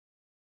contra?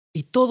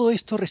 Y todo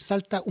esto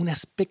resalta un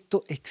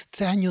aspecto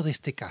extraño de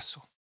este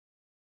caso.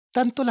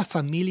 Tanto la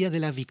familia de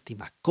la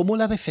víctima como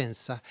la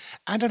defensa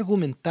han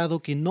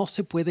argumentado que no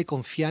se puede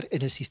confiar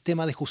en el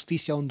sistema de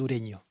justicia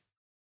hondureño,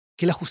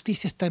 que la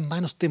justicia está en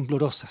manos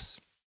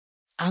temblorosas.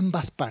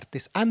 Ambas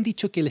partes han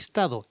dicho que el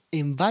Estado,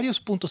 en varios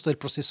puntos del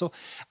proceso,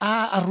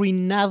 ha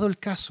arruinado el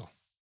caso.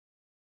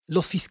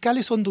 Los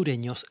fiscales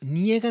hondureños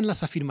niegan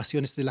las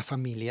afirmaciones de la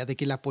familia de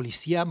que la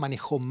policía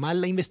manejó mal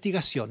la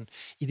investigación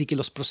y de que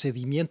los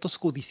procedimientos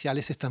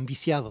judiciales están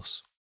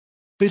viciados.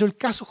 Pero el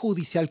caso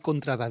judicial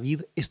contra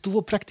David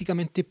estuvo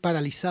prácticamente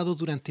paralizado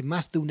durante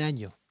más de un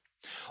año.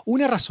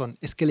 Una razón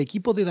es que el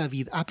equipo de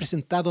David ha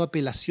presentado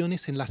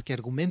apelaciones en las que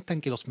argumentan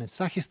que los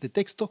mensajes de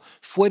texto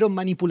fueron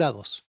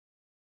manipulados.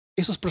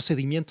 Esos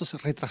procedimientos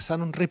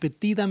retrasaron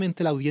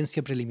repetidamente la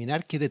audiencia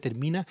preliminar que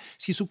determina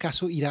si su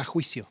caso irá a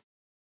juicio.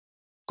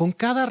 Con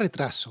cada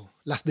retraso,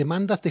 las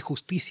demandas de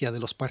justicia de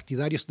los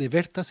partidarios de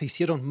Berta se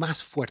hicieron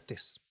más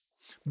fuertes.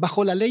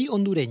 Bajo la ley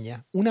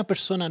hondureña, una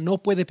persona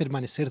no puede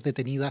permanecer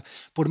detenida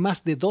por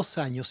más de 2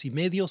 años y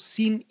medio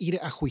sin ir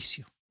a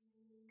juicio.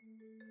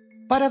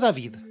 Para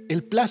David,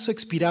 el plazo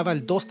expiraba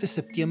el 2 de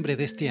septiembre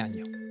de este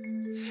año.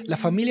 La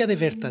familia de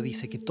Berta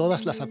dice que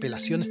todas las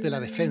apelaciones de la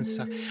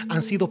defensa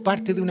han sido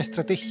parte de una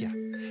estrategia: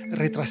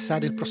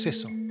 retrasar el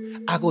proceso,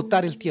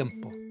 agotar el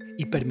tiempo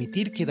y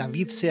permitir que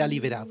David sea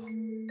liberado.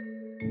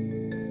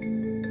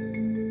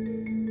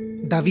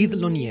 David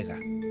lo niega.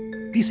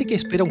 Dice que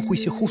espera un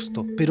juicio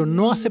justo, pero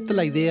no acepta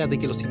la idea de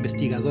que los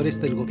investigadores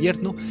del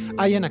gobierno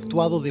hayan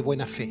actuado de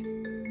buena fe.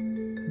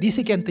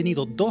 Dice que han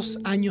tenido 2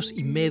 años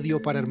y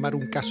medio para armar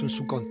un caso en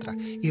su contra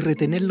y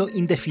retenerlo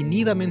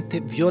indefinidamente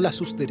viola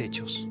sus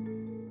derechos.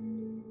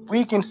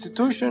 Weak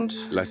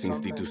institutions Las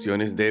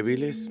instituciones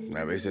débiles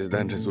a veces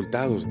dan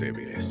resultados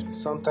débiles.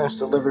 sometimes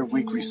deliver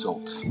weak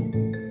results.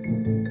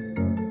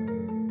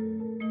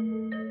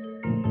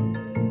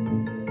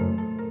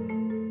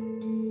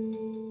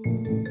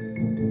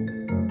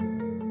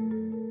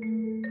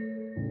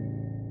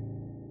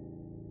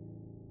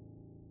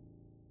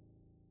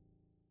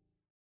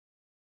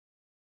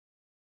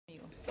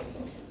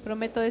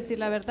 Prometo decir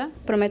la verdad,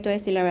 Prometo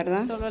decir la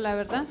verdad, solo la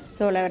verdad,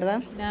 solo la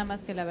verdad, nada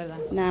más que la verdad.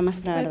 nada más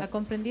que la ¿Ha verdad.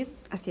 comprendido?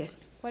 Así es.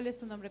 ¿Cuál es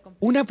su nombre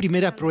completo? Una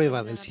primera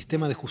prueba del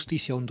sistema de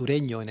justicia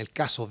hondureño en el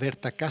caso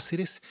Berta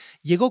Cáceres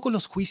llegó con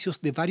los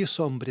juicios de varios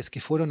hombres que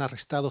fueron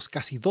arrestados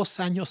casi 2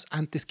 años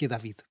antes que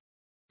David.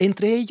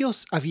 Entre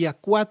ellos había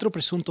 4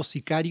 presuntos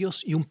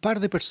sicarios y un par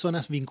de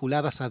personas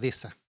vinculadas a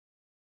DESA.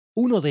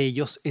 Uno de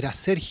ellos era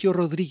Sergio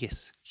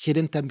Rodríguez,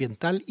 gerente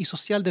ambiental y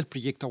social del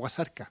proyecto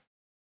Aguasarca.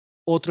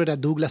 Otro era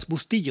Douglas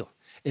Bustillo,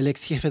 el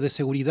ex jefe de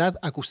seguridad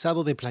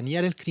acusado de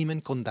planear el crimen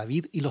con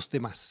David y los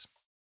demás.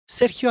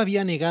 Sergio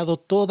había negado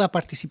toda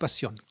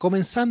participación,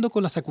 comenzando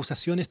con las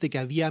acusaciones de que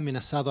había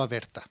amenazado a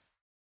Berta.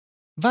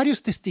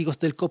 Varios testigos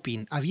del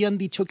Copín habían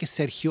dicho que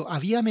Sergio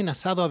había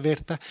amenazado a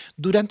Berta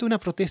durante una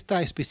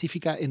protesta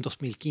específica en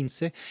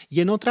 2015 y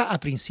en otra a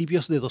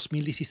principios de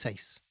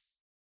 2016.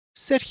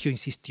 Sergio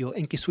insistió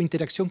en que su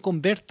interacción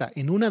con Berta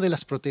en una de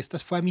las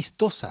protestas fue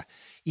amistosa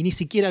y ni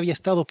siquiera había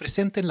estado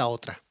presente en la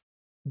otra.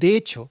 De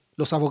hecho,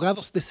 los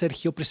abogados de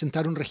Sergio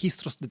presentaron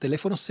registros de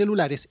teléfonos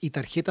celulares y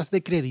tarjetas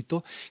de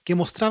crédito que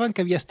mostraban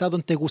que había estado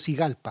en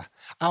Tegucigalpa,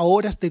 a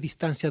horas de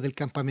distancia del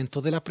campamento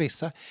de la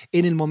presa,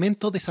 en el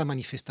momento de esa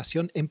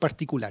manifestación en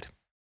particular.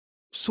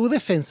 Su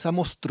defensa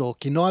mostró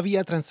que no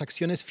había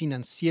transacciones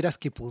financieras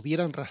que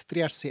pudieran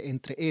rastrearse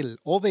entre él,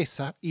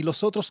 Odessa, y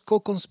los otros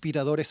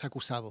co-conspiradores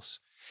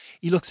acusados.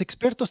 Y los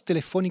expertos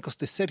telefónicos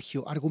de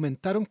Sergio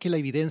argumentaron que la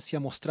evidencia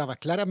mostraba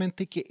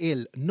claramente que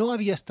él no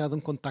había estado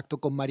en contacto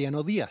con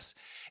Mariano Díaz,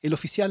 el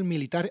oficial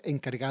militar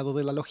encargado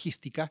de la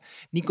logística,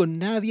 ni con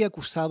nadie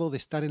acusado de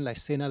estar en la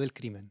escena del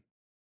crimen.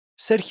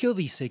 Sergio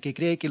dice que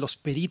cree que los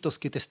peritos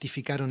que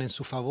testificaron en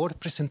su favor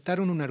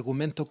presentaron un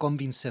argumento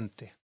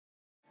convincente.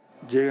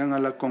 Llegan a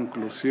la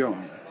conclusión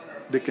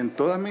de que en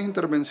todas mis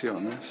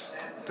intervenciones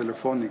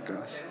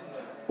telefónicas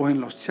o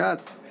en los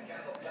chats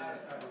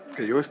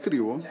que yo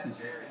escribo,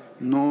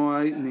 no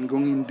hay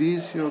ningún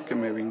indicio que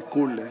me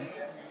vincule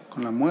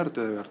con la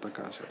muerte de Berta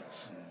Cáceres.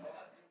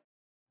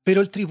 Pero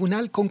el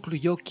tribunal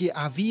concluyó que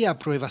había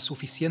pruebas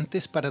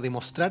suficientes para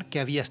demostrar que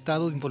había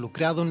estado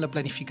involucrado en la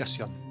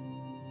planificación.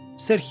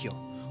 Sergio,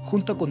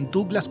 junto con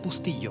Douglas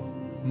Bustillo,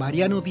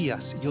 Mariano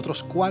Díaz y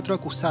otros 4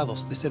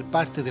 acusados de ser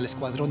parte del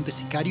escuadrón de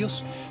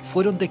sicarios,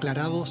 fueron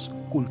declarados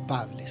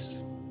culpables.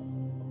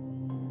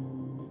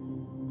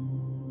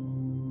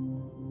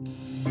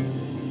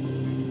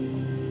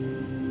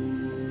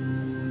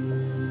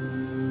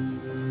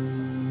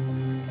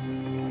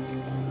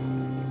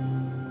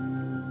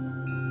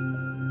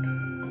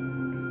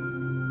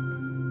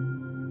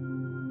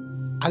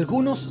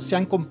 Algunos se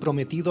han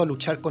comprometido a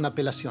luchar con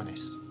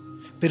apelaciones,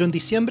 pero en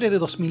diciembre de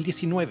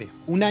 2019,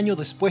 un año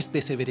después de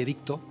ese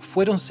veredicto,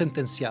 fueron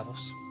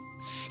sentenciados.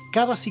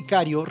 Cada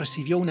sicario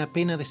recibió una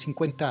pena de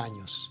 50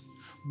 años.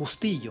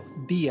 Bustillo,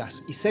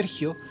 Díaz y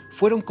Sergio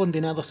fueron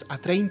condenados a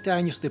 30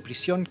 años de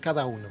prisión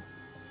cada uno.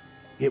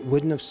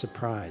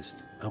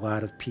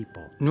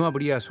 No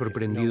habría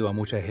sorprendido a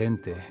mucha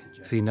gente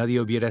si nadie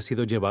hubiera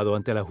sido llevado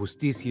ante la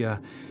justicia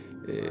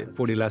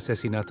por el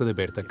asesinato de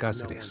Berta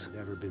Cáceres.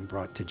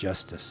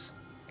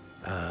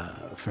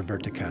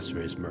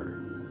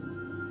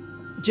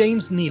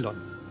 James Nealon,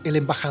 el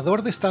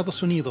embajador de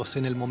Estados Unidos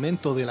en el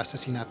momento del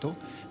asesinato,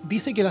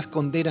 dice que las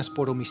condenas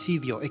por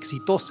homicidio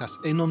exitosas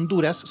en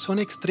Honduras son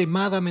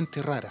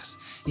extremadamente raras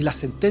y las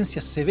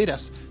sentencias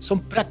severas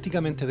son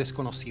prácticamente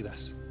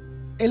desconocidas.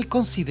 Él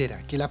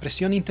considera que la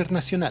presión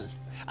internacional,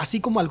 así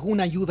como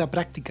alguna ayuda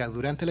práctica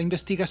durante la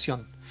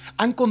investigación,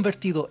 han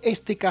convertido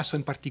este caso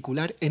en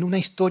particular en una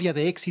historia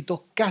de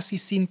éxito casi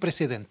sin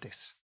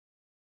precedentes.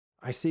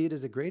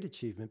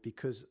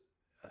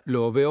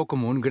 Lo veo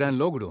como un gran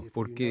logro,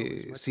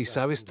 porque si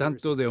sabes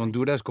tanto de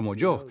Honduras como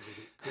yo,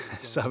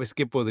 sabes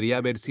que podría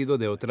haber sido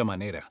de otra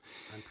manera.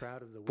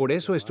 Por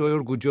eso estoy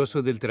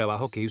orgulloso del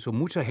trabajo que hizo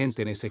mucha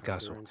gente en ese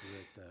caso.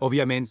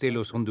 Obviamente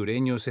los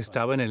hondureños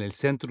estaban en el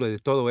centro de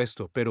todo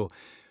esto, pero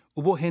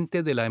hubo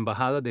gente de la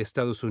Embajada de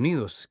Estados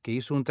Unidos que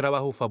hizo un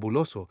trabajo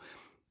fabuloso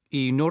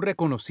y no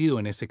reconocido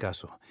en ese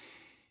caso.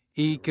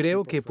 Y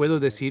creo que puedo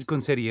decir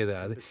con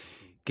seriedad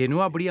que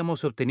no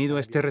habríamos obtenido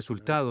este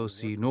resultado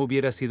si no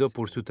hubiera sido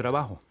por su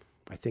trabajo.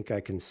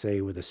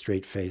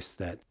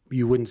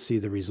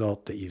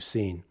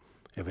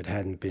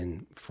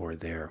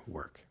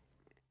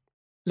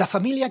 La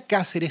familia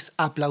Cáceres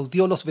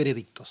aplaudió los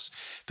veredictos,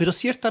 pero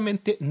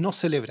ciertamente no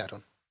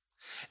celebraron.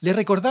 Le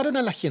recordaron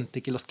a la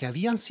gente que los que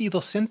habían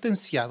sido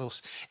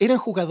sentenciados eran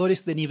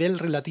jugadores de nivel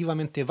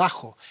relativamente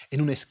bajo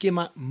en un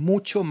esquema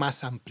mucho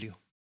más amplio.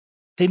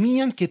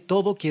 Temían que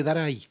todo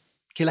quedara ahí,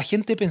 que la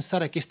gente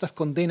pensara que estas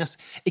condenas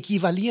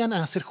equivalían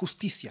a hacer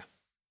justicia.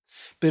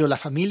 Pero la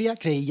familia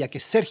creía que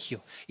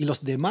Sergio y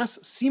los demás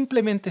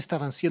simplemente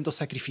estaban siendo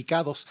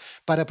sacrificados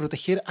para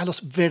proteger a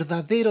los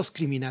verdaderos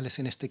criminales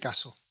en este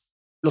caso,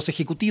 los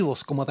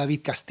ejecutivos como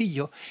David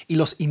Castillo y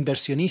los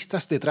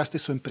inversionistas detrás de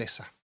su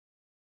empresa.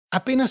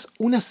 Apenas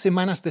unas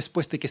semanas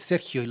después de que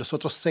Sergio y los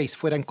otros 6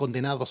 fueran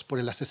condenados por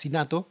el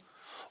asesinato,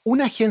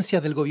 una agencia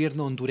del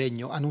gobierno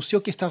hondureño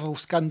anunció que estaba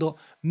buscando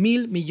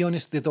 $1.000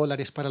 millones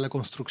para la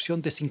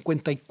construcción de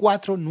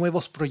 54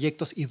 nuevos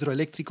proyectos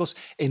hidroeléctricos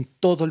en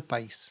todo el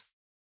país.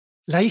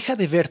 La hija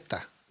de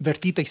Berta,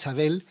 Bertita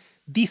Isabel,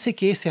 dice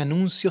que ese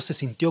anuncio se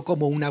sintió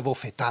como una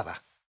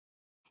bofetada.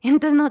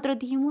 Entonces nosotros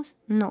dijimos,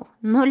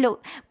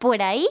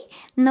 por ahí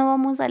no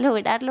vamos a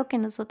lograr lo que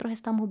nosotros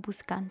estamos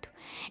buscando.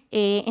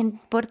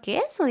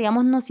 Porque eso,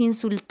 digamos, nos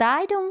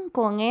insultaron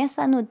con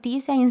esa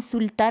noticia,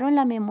 insultaron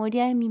la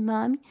memoria de mi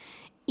mami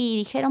y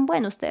dijeron,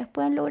 bueno, ustedes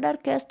pueden lograr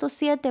que estos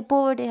 7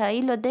 pobres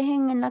ahí los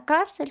dejen en la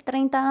cárcel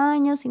 30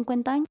 años,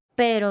 50 años,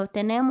 pero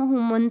tenemos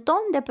un montón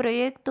de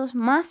proyectos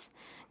más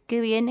que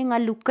vienen a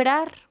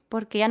lucrar,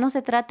 porque ya no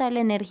se trata de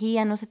la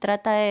energía, no se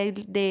trata del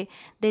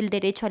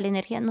derecho a la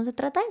energía, no se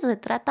trata de eso, se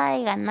trata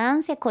de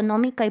ganancia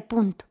económica y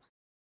punto.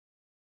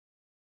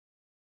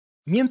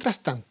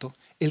 Mientras tanto,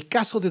 el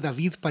caso de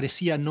David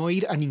parecía no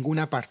ir a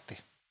ninguna parte.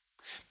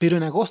 Pero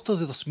en agosto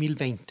de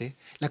 2020,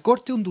 la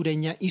Corte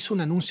hondureña hizo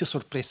un anuncio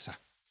sorpresa.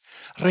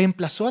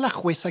 Reemplazó a la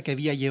jueza que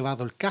había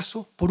llevado el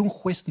caso por un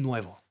juez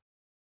nuevo.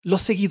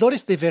 Los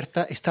seguidores de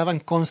Berta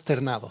estaban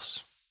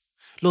consternados.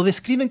 Lo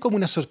describen como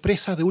una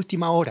sorpresa de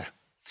última hora.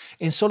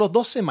 En solo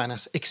 2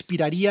 semanas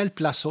expiraría el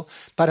plazo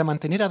para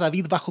mantener a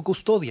David bajo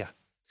custodia.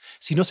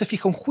 Si no se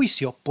fija un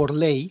juicio, por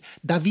ley,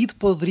 David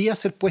podría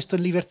ser puesto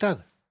en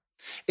libertad.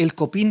 El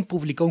COPIN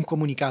publicó un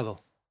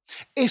comunicado.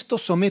 Esto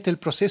somete el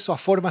proceso a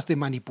formas de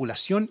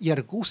manipulación y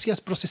argucias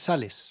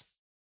procesales.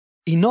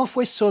 Y no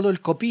fue solo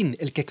el COPIN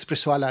el que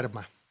expresó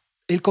alarma.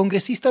 El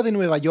congresista de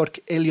Nueva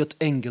York, Eliot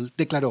Engel,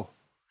 declaró: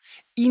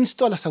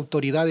 insto a las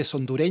autoridades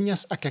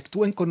hondureñas a que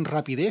actúen con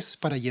rapidez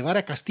para llevar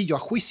a Castillo a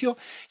juicio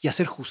y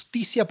hacer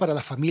justicia para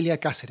la familia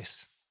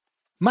Cáceres.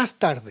 Más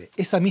tarde,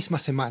 esa misma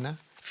semana,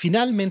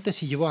 finalmente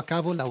se llevó a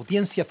cabo la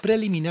audiencia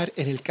preliminar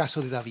en el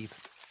caso de David.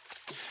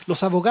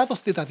 Los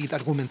abogados de David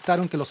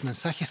argumentaron que los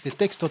mensajes de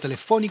texto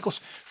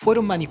telefónicos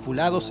fueron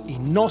manipulados y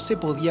no se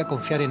podía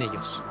confiar en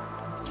ellos.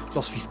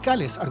 Los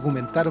fiscales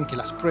argumentaron que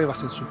las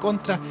pruebas en su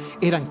contra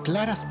eran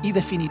claras y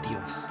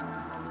definitivas.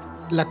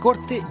 La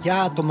Corte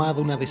ya ha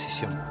tomado una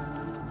decisión.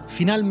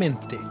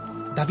 Finalmente,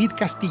 ¿David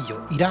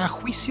Castillo irá a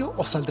juicio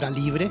o saldrá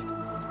libre?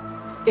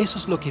 Eso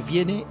es lo que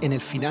viene en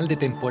el final de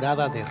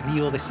temporada de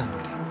Río de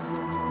Sangre.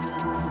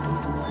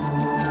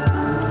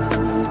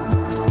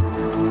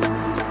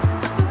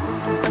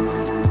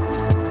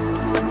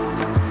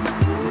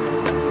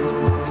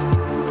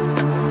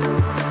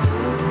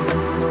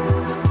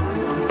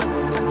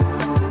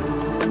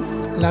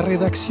 La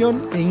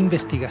redacción e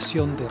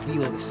investigación de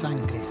Río de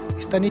Sangre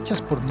están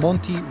hechas por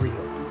Monty Real.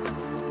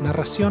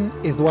 Narración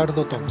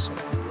Eduardo Thompson.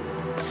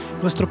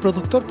 Nuestro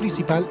productor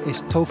principal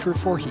es Topher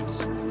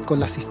Voorhees, con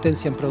la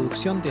asistencia en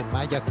producción de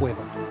Maya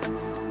Cueva.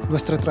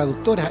 Nuestra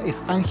traductora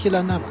es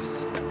Ángela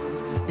Navas.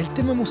 El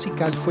tema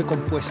musical fue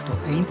compuesto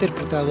e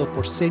interpretado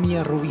por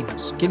Senia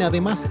Rubinos, quien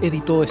además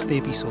editó este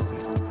episodio.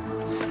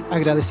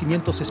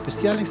 Agradecimientos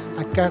especiales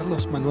a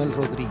Carlos Manuel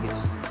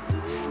Rodríguez.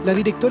 La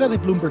directora de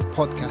Bloomberg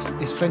Podcast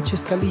es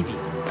Francesca Livi.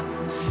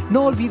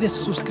 No olvides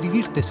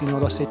suscribirte si no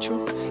lo has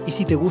hecho, y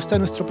si te gusta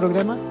nuestro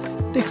programa,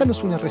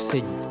 déjanos una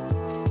reseña.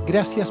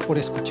 Gracias por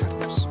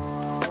escucharnos.